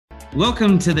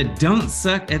Welcome to the Don't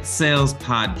Suck at Sales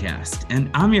podcast, and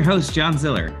I'm your host, John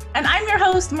Ziller. And I'm your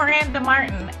host, Miranda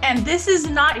Martin, and this is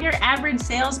not your average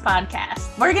sales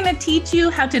podcast. We're going to teach you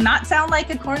how to not sound like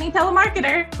a corny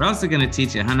telemarketer. We're also going to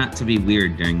teach you how not to be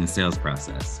weird during the sales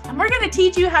process. And we're going to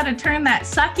teach you how to turn that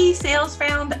sucky sales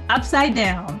round upside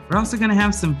down. We're also going to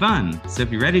have some fun, so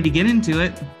if you're ready to get into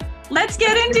it, let's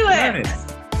get into it.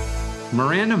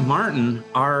 Miranda Martin,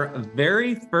 our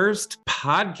very first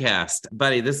podcast.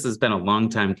 Buddy, this has been a long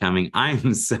time coming. I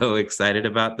am so excited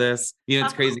about this. You know,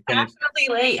 it's crazy. Definitely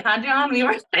late, huh, John? We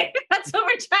were like, that's what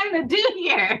we're trying to do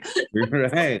here.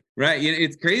 Right. You know,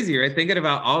 it's crazy, right? Thinking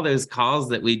about all those calls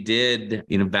that we did,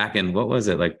 you know, back in, what was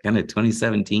it? Like kind of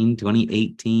 2017,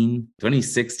 2018,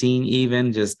 2016,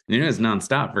 even just, you know, it was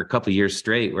nonstop for a couple of years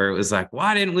straight where it was like,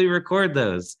 why didn't we record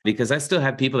those? Because I still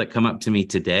have people that come up to me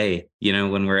today, you know,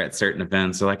 when we're at certain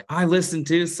events, they're like, I listened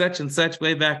to such and such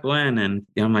way back when. And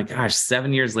you know, I'm like, gosh,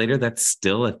 7 years later, that's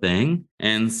still a thing.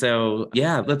 And so,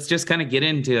 yeah, let's just kind of get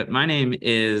into it. My name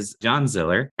is John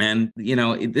Ziller. And, you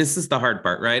know, this is the hard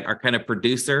part, right? Our kind of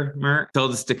producer, Mert,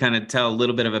 told us to kind of tell a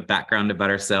little bit of a background about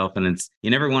ourselves. And it's,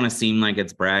 you never want to seem like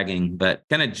it's bragging, but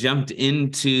kind of jumped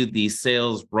into the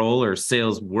sales role or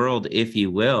sales world, if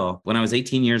you will, when I was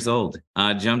 18 years old.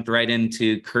 Jumped right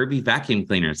into Kirby vacuum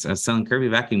cleaners. I was selling Kirby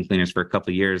vacuum cleaners for a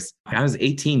couple of years. I was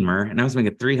 18, Mer, and I was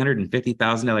making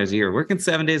 $350,000 a year, working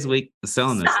 7 days a week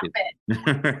selling this. Stop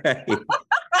it. Right.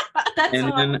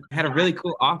 And then I had a really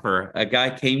cool offer. A guy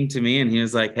came to me and he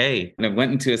was like, hey, and I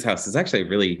went into his house. It's actually a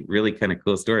really, really kind of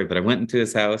cool story, but I went into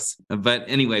his house. But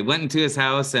anyway, went into his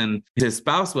house and his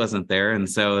spouse wasn't there. And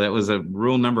so that was a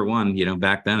rule number one, you know,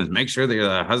 back then is make sure that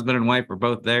the husband and wife were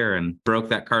both there, and broke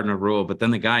that cardinal rule. But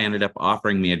then the guy ended up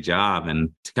offering me a job and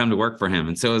to come to work for him.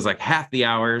 And so it was like half the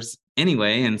hours.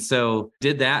 Anyway, and so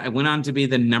did that. I went on to be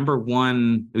the number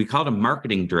one, we called them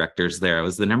marketing directors there. I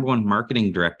was the number one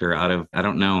marketing director out of, I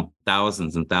don't know,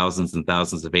 thousands and thousands and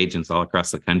thousands of agents all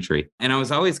across the country. And I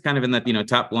was always kind of in that, you know,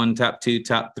 top one, top two,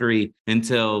 top three,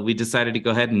 until we decided to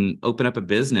go ahead and open up a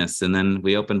business. And then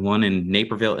we opened one in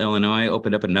Naperville, Illinois,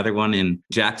 opened up another one in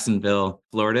Jacksonville,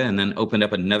 Florida, and then opened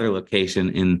up another location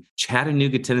in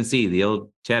Chattanooga, Tennessee, the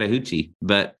old Chattahoochee.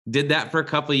 But did that for a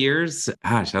couple of years.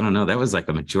 Gosh, I don't know. That was like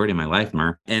a majority of my life,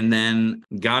 Mer. And then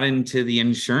got into the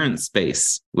insurance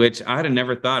space, which I'd have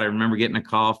never thought. I remember getting a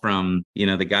call from, you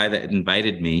know, the guy that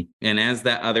invited me. And as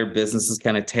that other business is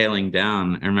kind of tailing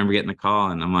down, I remember getting a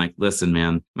call and I'm like, listen,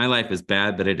 man, my life is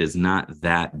bad, but it is not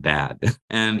that bad.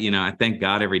 And, you know, I thank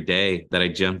God every day that I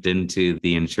jumped into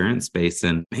the insurance space.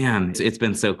 And man, it's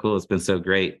been so cool. It's been so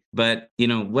great. But, you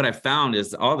know, what I found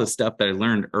is all the stuff that I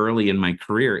learned early in my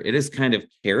career, it has kind of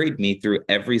carried me through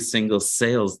every single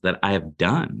sales that I have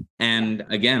done. And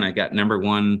again, I got number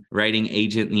one writing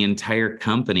agent in the entire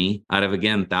company out of,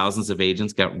 again, thousands of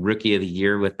agents, got rookie of the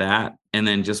year with that. And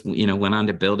then just, you know, went on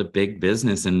to build a big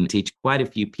business and teach quite a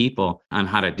few people on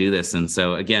how to do this. And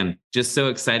so, again, just so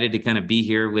excited to kind of be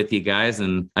here with you guys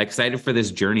and excited for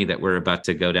this journey that we're about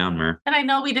to go down, Mer. And I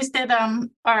know we just did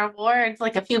our awards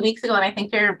like a few weeks ago. And I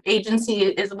think your agency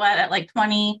is what, at like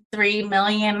 $23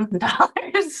 million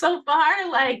so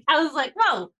far? Like, I was like,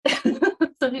 whoa.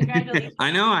 So congratulations.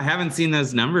 I know. I haven't seen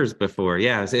those numbers before.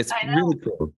 Yeah, it's really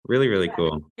cool. Really, really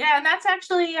cool. Yeah, and that's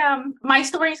actually, my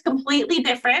story is completely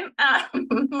different.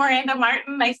 Miranda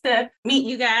Martin, nice to meet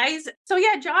you guys. So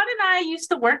yeah, John and I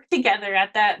used to work together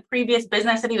at that previous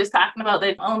business that he was talking about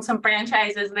that owned some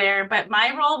franchises there. But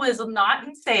my role was not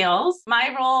in sales.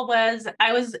 My role was,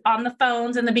 I was on the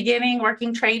phones in the beginning,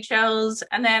 working trade shows.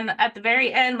 And then at the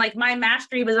very end, like my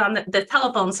mastery was on the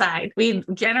telephone side. We'd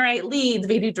generate leads,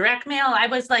 we do direct mail. I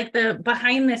was like the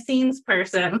behind the scenes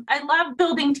person. I loved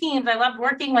building teams. I loved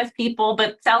working with people,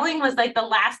 but selling was like the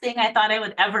last thing I thought I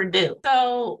would ever do.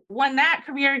 So when that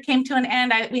career came to an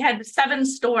end, we had 7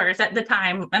 stores at the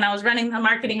time, and I was running the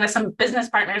marketing with some business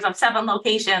partners of 7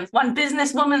 locations. One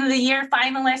Businesswoman of the Year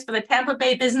finalist for the Tampa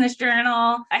Bay Business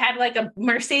Journal. I had like a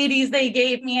Mercedes they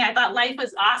gave me. I thought life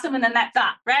was awesome, and then that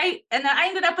stopped, right? And then I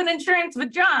ended up in insurance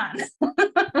with John.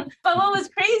 But what was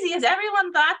crazy is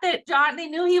everyone thought that John, they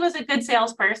knew he was a good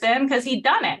salesperson because he'd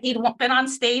done it. He'd been on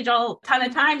stage a ton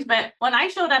of times. But when I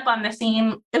showed up on the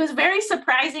scene, it was very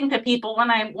surprising to people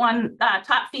when I won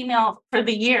top female for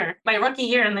the year, my rookie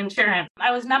year in insurance.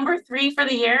 I was number 3 for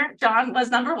the year. John was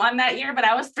number 1 that year, but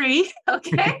I was 3,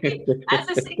 okay? As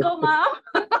a single mom.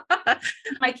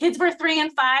 My kids were 3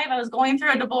 and 5. I was going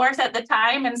through a divorce at the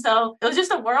time. And so it was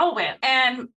just a whirlwind.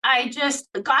 And I just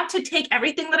got to take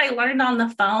everything that I learned on the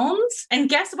phones. And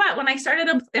guess what? When I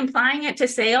started applying it to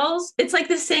sales, it it's like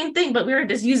the same thing, but we were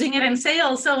just using it in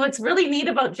sales. So what's really neat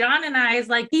about John and I is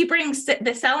like, he brings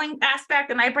the selling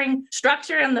aspect and I bring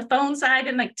structure and the phone side,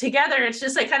 and like together, it's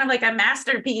just like kind of like a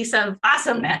masterpiece of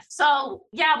awesomeness. So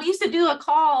yeah, we used to do a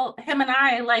call, him and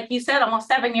I, like you said, almost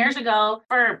 7 years ago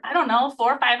for, I don't know,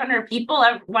 400 or 500 people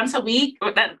once a week, or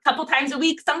a couple times a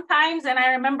week sometimes. And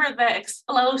I remember the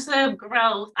explosive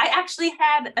growth. I actually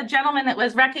had a gentleman that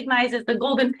was recognized as the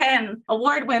Golden Pen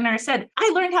Award winner said, I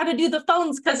learned how to do the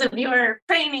phones because of your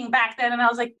training back then. And I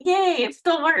was like, yay, it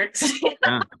still works.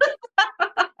 Yeah.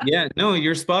 Yeah, no,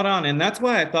 you're spot on. And that's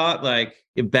why I thought like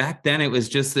back then it was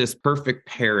just this perfect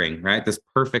pairing, right? This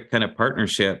perfect kind of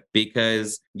partnership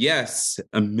because yes,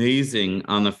 amazing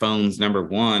on the phones, number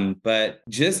one, but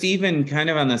just even kind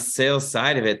of on the sales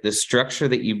side of it, the structure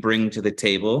that you bring to the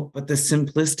table, but the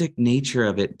simplistic nature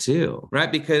of it too,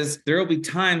 right? Because there will be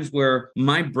times where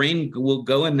my brain will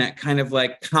go in that kind of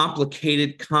like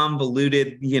complicated,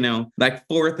 convoluted, like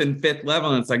fourth and fifth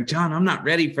level. And it's like, John, I'm not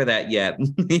ready for that yet.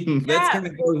 Let's kind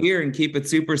of go here and keep it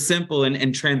super simple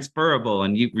and transferable.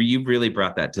 And you really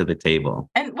brought that to the table.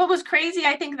 And what was crazy,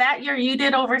 I think that year you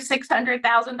did over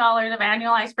 $600,000 of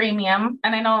annualized premium.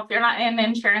 And I know if you're not in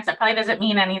insurance, that probably doesn't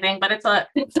mean anything, but it's a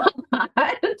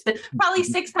lot. Probably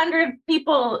 600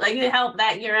 people that you helped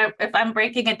that year. If I'm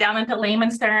breaking it down into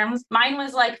layman's terms, mine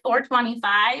was like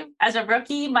 425 as a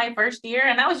rookie, my first year.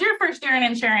 And that was your first year in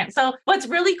insurance. So what's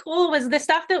really cool was the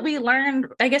stuff that we learned,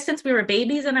 I guess, since we were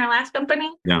babies in our last company,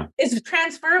 is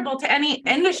transferable to any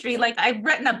industry. Like I've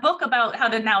written a book about how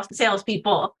to now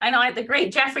salespeople. I know I had the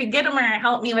great Jeffrey Gittimer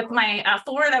help me with my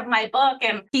forward of my book.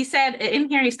 And he said in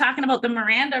here, he's talking about the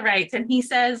Miranda rights. And he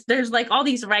says, there's like all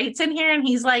these rights in here. And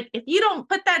he's like, if you don't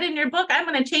put that in your book, I'm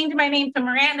going to change my name to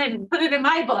Miranda and put it in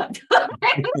my book.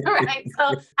 Right. So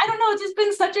I don't know. It's just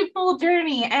been such a cool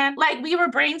journey. And like we were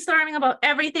brainstorming about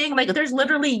everything. Like there's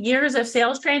literally years of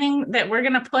sales training that we're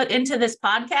going to put into this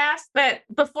podcast. But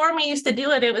before we used to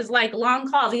do it, it was like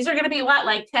long calls. These are going to be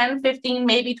like 10, 15,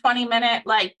 maybe 20-minute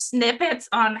like snippets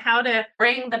on how to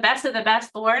bring the best of the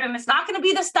best forward. And it's not going to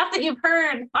be the stuff that you've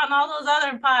heard on all those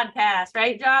other podcasts,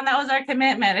 right, John? That was our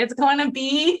commitment. It's going to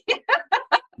be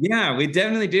Yeah, we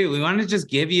definitely do. We want to just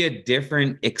give you a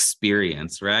different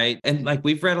experience, right? And like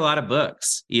we've read a lot of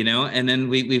books, and then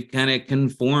we've kind of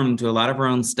conformed to a lot of our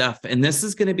own stuff. And this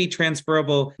is going to be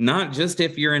transferable, not just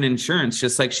if you're in insurance,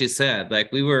 just like she said,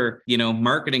 like we were,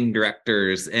 marketing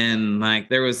directors, and like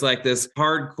there was like this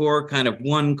hardcore kind of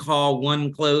one call,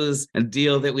 one close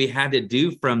deal that we had to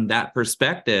do from that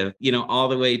perspective, all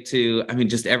the way to,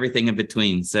 just everything in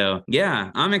between. So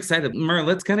yeah, I'm excited. Mer,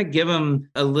 let's kind of give them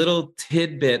a little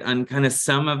tidbit on kind of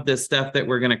some of the stuff that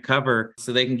we're going to cover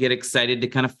so they can get excited to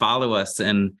kind of follow us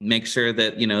and make sure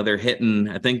that, they're hitting,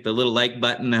 I think, the little like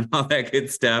button and all that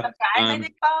good stuff.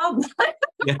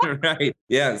 Yeah, right.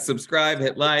 Yeah. Subscribe,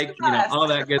 hit like, all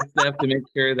that good stuff to make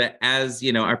sure that as,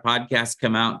 our podcasts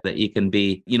come out, that you can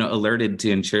be, alerted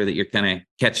to ensure that you're kind of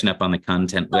catching up on the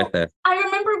content with us. I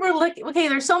remember we're like, okay,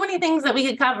 there's so many things that we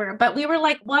could cover, but we were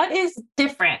like, what is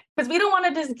different? Because we don't want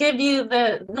to just give you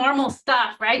the normal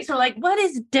stuff, right? So like, what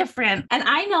is different? And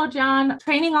I know, John,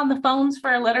 training on the phones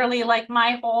for literally like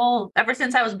ever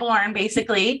since I was born,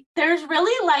 basically, there's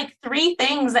really like 3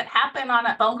 things that happen on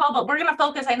a phone call, but we're going to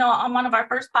focus, I know, on one of our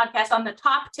first podcasts on the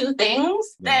top 2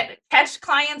 things that catch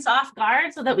clients off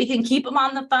guard so that we can keep them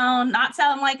on the phone, not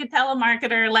sound like a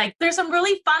telemarketer. Like there's some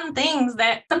really fun things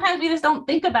that sometimes we just don't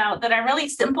think about that are really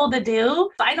simple to do.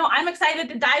 So I know I'm excited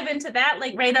to dive into that,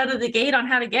 like right out of the gate, on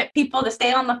how to get people to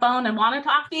stay on the phone and want to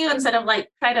talk to you instead of like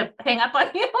try to hang up on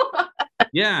you.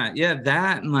 Yeah,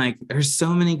 that, and like there's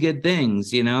so many good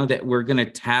things, that we're going to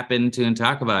tap into and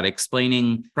talk about,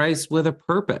 explaining price with a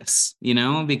purpose,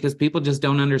 because people just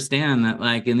don't understand that,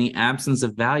 like, in the absence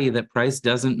of value, that price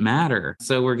doesn't matter.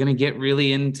 So we're going to get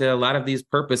really into a lot of these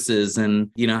purposes and,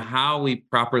 how we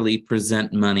properly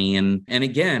present money. And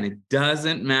again, it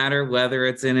doesn't matter whether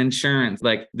it's in insurance,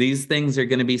 like these things are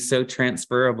going to be so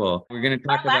transferable. We're going to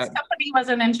talk about. Last company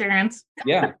wasn't insurance.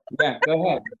 Yeah, go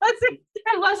ahead.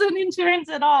 It wasn't insurance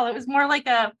at all. It was more like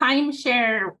a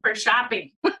timeshare for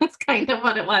shopping. That's kind of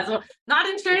what it was. So not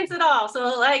insurance at all.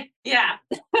 So like, yeah.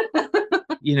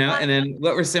 And then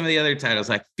what were some of the other titles?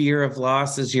 Like Fear of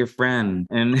Loss is Your Friend.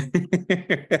 And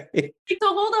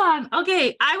so hold on.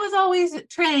 Okay. I was always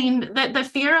trained that the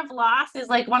fear of loss is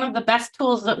like one of the best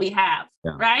tools that we have.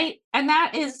 right? And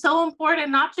that is so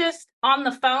important, not just on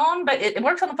the phone, but it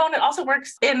works on the phone. It also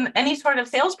works in any sort of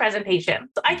sales presentation.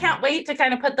 So I can't wait to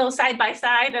kind of put those side by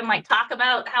side and like talk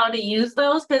about how to use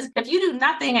those. Because if you do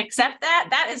nothing except that,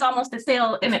 that is almost a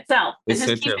sale in itself. It's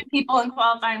just keeping people in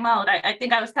qualifying mode. I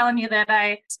think I was telling you that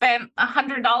I spent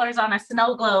 $100 on a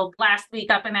snow globe last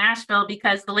week up in Asheville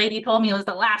because the lady told me it was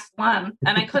the last one.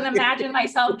 And I couldn't imagine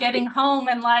myself getting home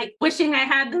and like wishing I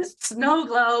had this snow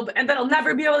globe and that I'll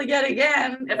never be able to get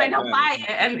again if I don't buy it.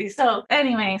 And so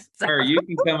anyways. You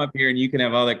can come up here and you can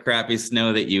have all the crappy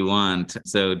snow that you want.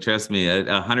 So trust me, a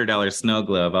 $100 snow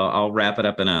globe, I'll wrap it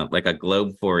up in a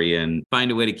globe for you and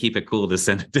find a way to keep it cool to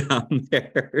send it down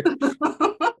there.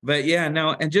 But yeah,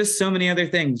 no, and just so many other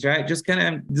things, right? Just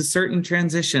kind of the certain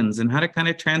transitions and how to kind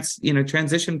of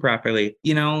transition properly.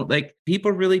 Like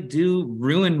people really do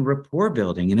ruin rapport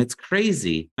building, and it's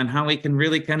crazy on how we can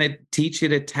really kind of teach you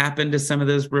to tap into some of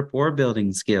those rapport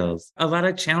building skills. A lot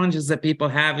of challenges that people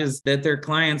have is that their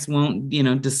clients won't,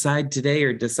 decide today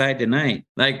or decide tonight.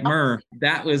 Like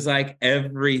that was like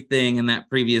everything in that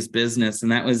previous business,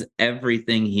 and that was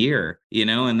everything here,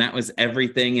 and that was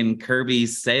everything in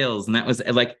Kirby's sales, and that was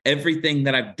like everything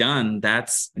that I've done,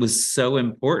 was so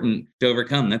important to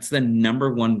overcome. That's the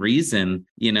number one reason,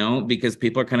 because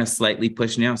people are kind of slightly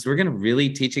pushing out. So we're going to really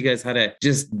teach you guys how to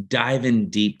just dive in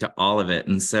deep to all of it.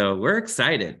 And so we're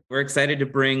excited. We're excited to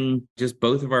bring just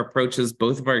both of our approaches,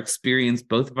 both of our experience,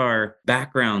 both of our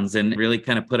backgrounds, and really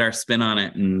kind of put our spin on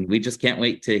it. And we just can't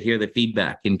wait to hear the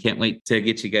feedback and can't wait to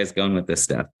get you guys going with this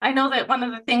stuff. I know that one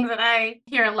of the things that I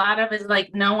hear a lot of is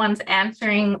like, no one's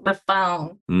answering the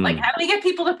phone. Like, how do we get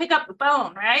people to pick up the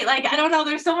phone, right? Like, I don't know.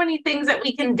 There's so many things that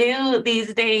we can do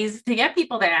these days to get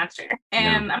people to answer.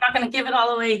 And I'm not going to give it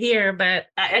all away here, but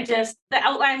the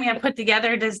outline we have put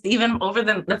together, just even over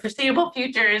the foreseeable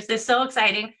future, is so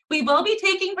exciting. We will be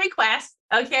taking requests.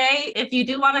 Okay, if you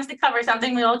do want us to cover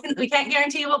something, we can't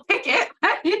guarantee we'll pick it.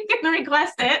 You can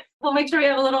request it. We'll make sure we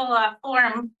have a little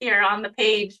form here on the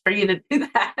page for you to do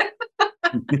that.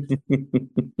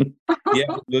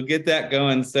 Yeah, we'll get that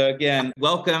going. So again,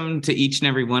 welcome to each and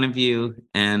every one of you.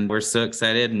 And we're so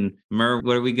excited. And Mer,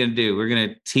 what are we going to do? We're going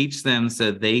to teach them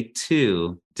so they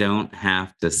too don't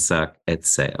have to suck at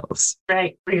sales.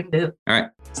 Right, we're going to do. All right.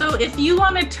 So if you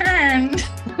want to turn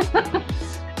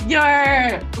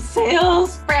your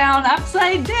sales frown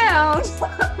upside down,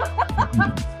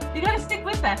 you got to stick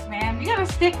with us, man. You got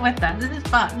to stick with us. This is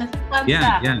fun. This is fun stuff.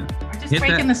 Yeah. We're just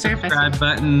breaking the surface. Subscribe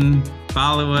button,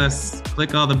 follow us,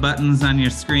 click all the buttons on your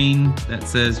screen that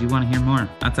says you want to hear more.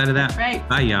 Outside of that, right.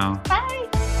 Bye, y'all.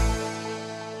 Bye.